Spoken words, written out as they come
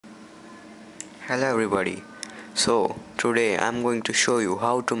Hello everybody. So today I'm going to show you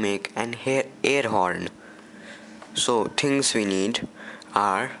how to make an air horn. So things we need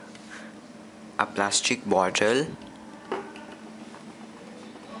are a plastic bottle,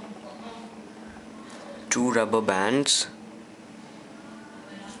 two rubber bands,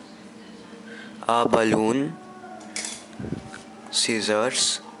 a balloon,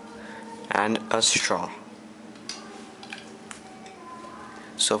 scissors and a straw.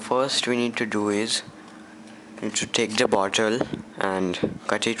 So first we need to do is to take the bottle and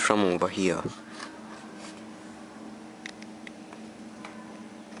cut it from over here.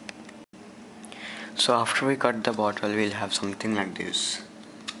 So after we cut the bottle, we'll have something like this.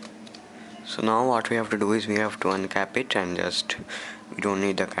 So now what we have to do is we have to uncap it and we don't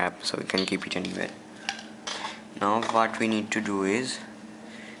need the cap, so we can keep it anywhere. Now what we need to do is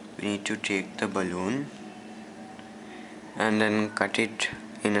we need to take the balloon and then cut it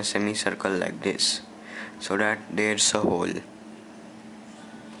in a semicircle like this, so that there's a hole.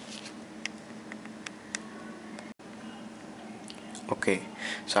 Okay,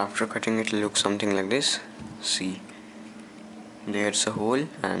 so after cutting it will look something like this. See, there's a hole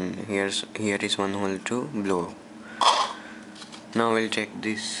and here is one hole to blow. Now we'll take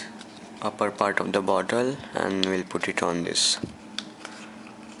this upper part of the bottle and we'll put it on this.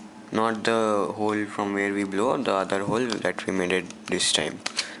 Not the hole from where we blow, the other hole that we made it this time.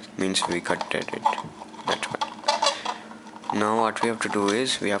 Means we cut it that way. Now what we have to do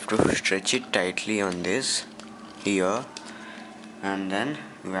is we have to stretch it tightly on this here, and then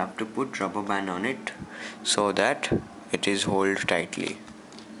we have to put rubber band on it so that it is held tightly.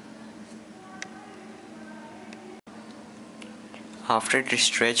 After it is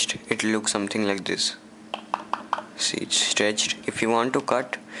stretched, it will look something like this. See, it's stretched. If you want to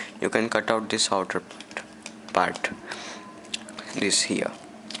cut, you can cut out this outer part, this here.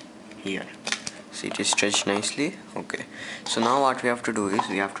 See, it is stretched nicely. Okay, so now what we have to do is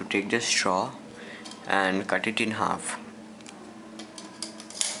we have to take the straw and cut it in half.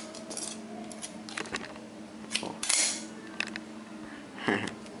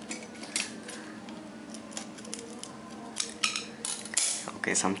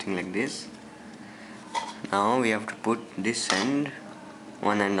 Okay, something like this. Now we have to put this end,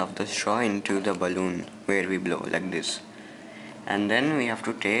 one end of the straw, into the balloon where we blow, like this. And then we have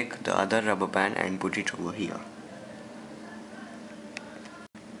to take the other rubber band and put it over here.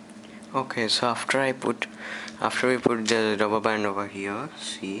 Okay, so after we put the rubber band over here,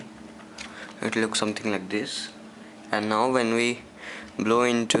 see, it looks something like this. And now when we blow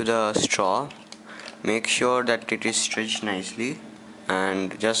into the straw, make sure that it is stretched nicely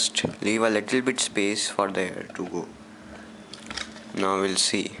and just leave a little bit space for the air to go. Now we'll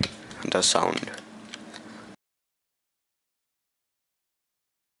see the sound.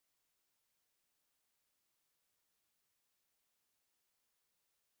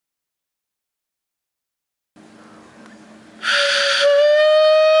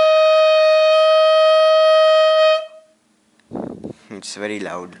 It's very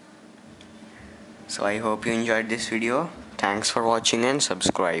loud. So I hope you enjoyed this video. Thanks for watching and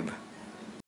subscribe.